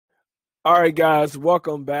All right, guys,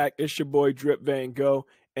 welcome back. It's your boy Drip Vangogh,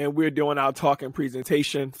 and we're doing our talking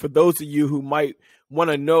presentation. For those of you who might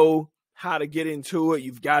want to know how to get into it,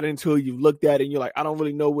 you've got into it, you've looked at it, and you're like, I don't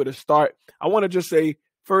really know where to start. I want to just say,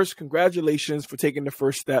 first, congratulations for taking the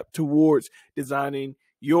first step towards designing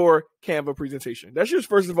your Canva presentation. That's just,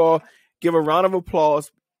 first of all, give a round of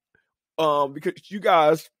applause because you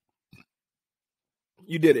guys,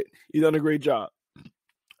 you did it. You've done a great job.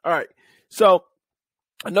 All right, so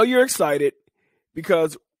I know you're excited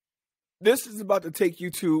because this is about to take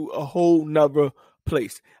you to a whole nother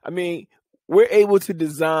place. I mean, we're able to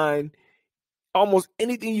design almost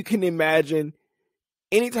anything you can imagine,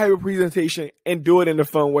 any type of presentation, and do it in a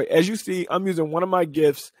fun way. As you see, I'm using one of my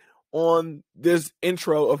GIFs on this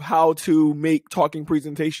intro of how to make talking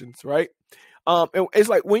presentations, right? And it's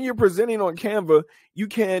like when you're presenting on Canva, you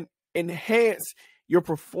can enhance your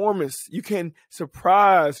performance. You can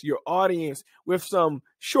surprise your audience with some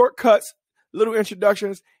shortcuts, little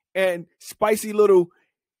introductions, and spicy little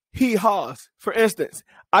hee-haws. For instance,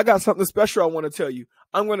 I got something special I want to tell you.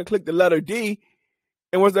 I'm going to click the letter D,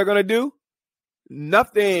 and what's that going to do?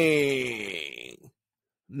 Nothing.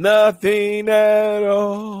 Nothing at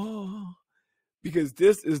all. Because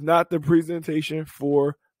this is not the presentation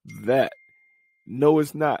for that. No,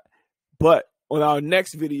 it's not. But on our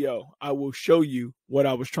next video, I will show you what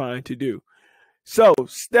I was trying to do. So,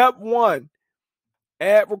 step one,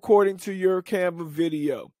 add recording to your Canva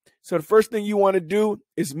video. So the first thing you want to do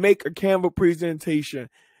is make a Canva presentation.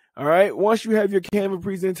 All right. Once you have your Canva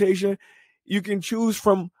presentation, you can choose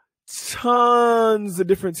from tons of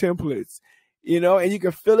different templates, and you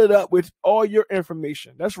can fill it up with all your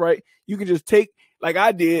information. That's right. You can just take, like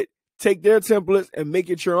I did, take their templates and make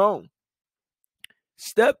it your own.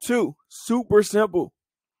 Step two, super simple.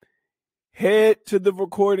 Head to the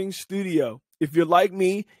recording studio. If you're like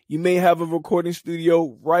me, you may have a recording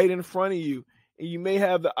studio right in front of you, and you may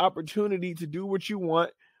have the opportunity to do what you want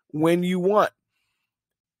when you want.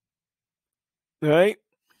 All right?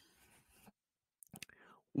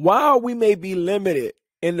 While we may be limited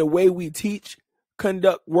in the way we teach,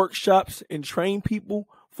 conduct workshops, and train people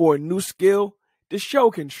for a new skill, the show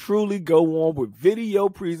can truly go on with video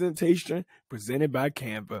presentation presented by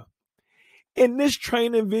Canva. In this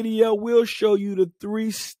training video, we'll show you the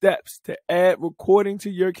 3 steps to add recording to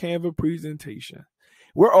your Canva presentation.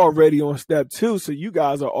 We're already on step 2, so you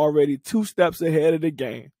guys are already 2 steps ahead of the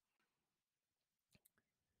game.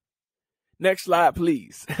 Next slide,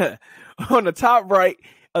 please. On the top right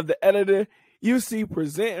of the editor, you see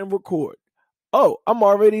present and record. Oh, I'm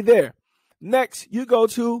already there. Next, you go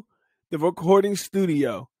to the recording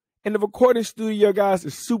studio. And the recording studio, guys,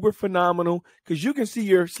 is super phenomenal because you can see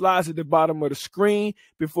your slides at the bottom of the screen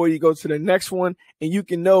before you go to the next one, and you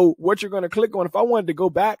can know what you're going to click on. If I wanted to go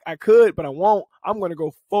back, I could, but I won't. I'm going to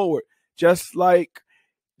go forward, just like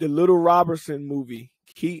the Little Robinson movie.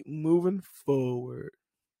 Keep moving forward.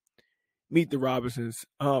 Meet the Robinsons.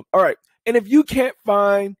 All right. And if you can't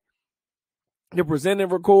find the present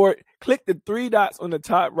and record, click the 3 dots on the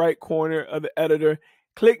top right corner of the editor.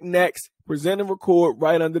 Click next, present and record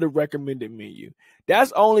right under the recommended menu.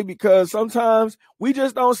 That's only because sometimes we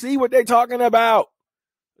just don't see what they're talking about,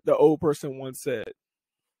 the old person once said.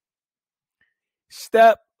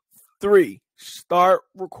 Step 3, start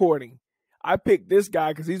recording. I picked this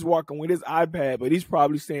guy because he's walking with his iPad, but he's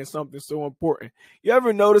probably saying something so important. You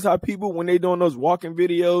ever notice how people, when they're doing those walking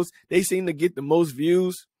videos, they seem to get the most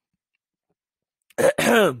views? Is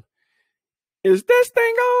this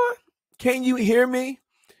thing on? Can you hear me?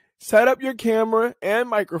 Set up your camera and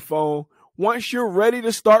microphone. Once you're ready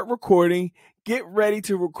to start recording, get ready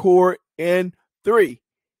to record in 3,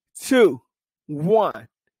 2, 1.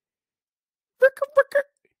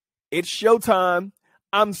 It's showtime.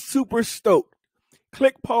 I'm super stoked.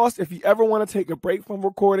 Click pause if you ever want to take a break from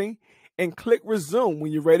recording, and click resume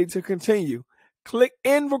when you're ready to continue. Click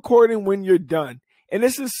end recording when you're done. And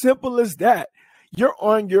it's as simple as that. You're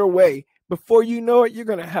on your way. Before you know it, you're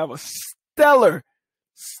going to have a stellar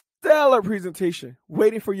presentation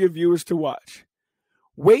waiting for your viewers to watch.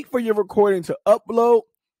 Wait for your recording to upload.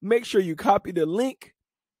 Make sure you copy the link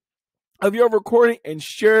of your recording and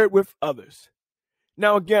share it with others.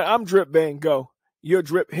 Now, again, I'm Drip Vangogh, your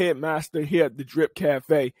drip head master here at the Drip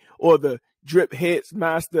Cafe, or the drip heads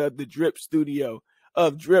master of the Drip Studio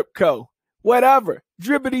of Drip Co. Whatever.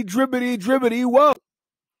 Drippity, drippity, drippity, whoa.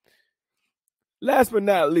 Last but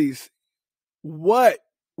not least, what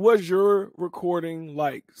was your recording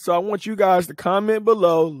like? So I want you guys to comment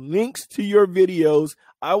below links to your videos.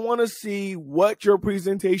 I want to see what your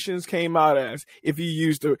presentations came out as. If you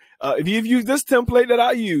used if you've used this template that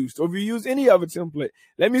I used, or if you use any other template,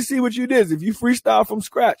 let me see what you did. If you freestyle from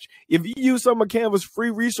scratch, if you use some of Canva's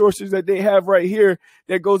free resources that they have right here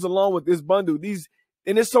that goes along with this bundle,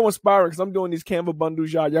 and it's so inspiring because I'm doing these Canva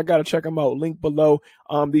bundles, y'all. Y'all got to check them out. Link below.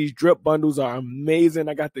 These drip bundles are amazing.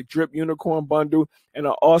 I got the drip unicorn bundle, and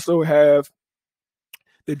I also have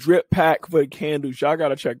the drip pack for the candles. Y'all got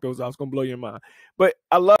to check those out. It's going to blow your mind. But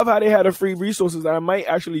I love how they had the free resources that I might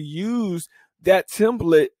actually use that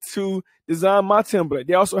template to design my template.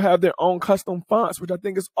 They also have their own custom fonts, which I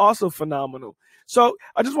think is also phenomenal. So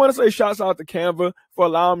I just want to say shouts out to Canva for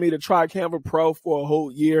allowing me to try Canva Pro for a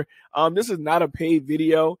whole year. This is not a paid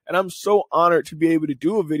video, and I'm so honored to be able to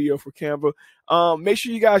do a video for Canva. Make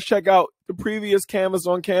sure you guys check out the previous Canvas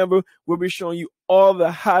on Canva. We'll be showing you all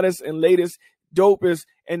the hottest and latest, dopest,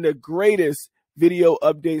 and the greatest video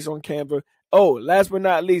updates on Canva. Oh, last but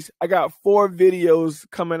not least, I got 4 videos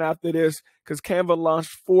coming after this because Canva launched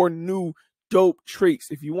 4 new dope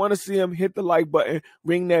treats. If you want to see them, hit the like button,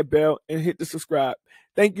 ring that bell, and hit the subscribe.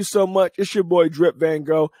 Thank you so much. It's your boy Drip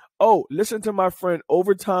Vangogh. Oh, listen to my friend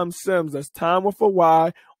OverTyme Sims. That's Time with a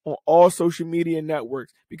Y on all social media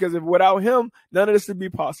networks. Because if without him, none of this would be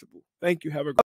possible. Thank you. Have a great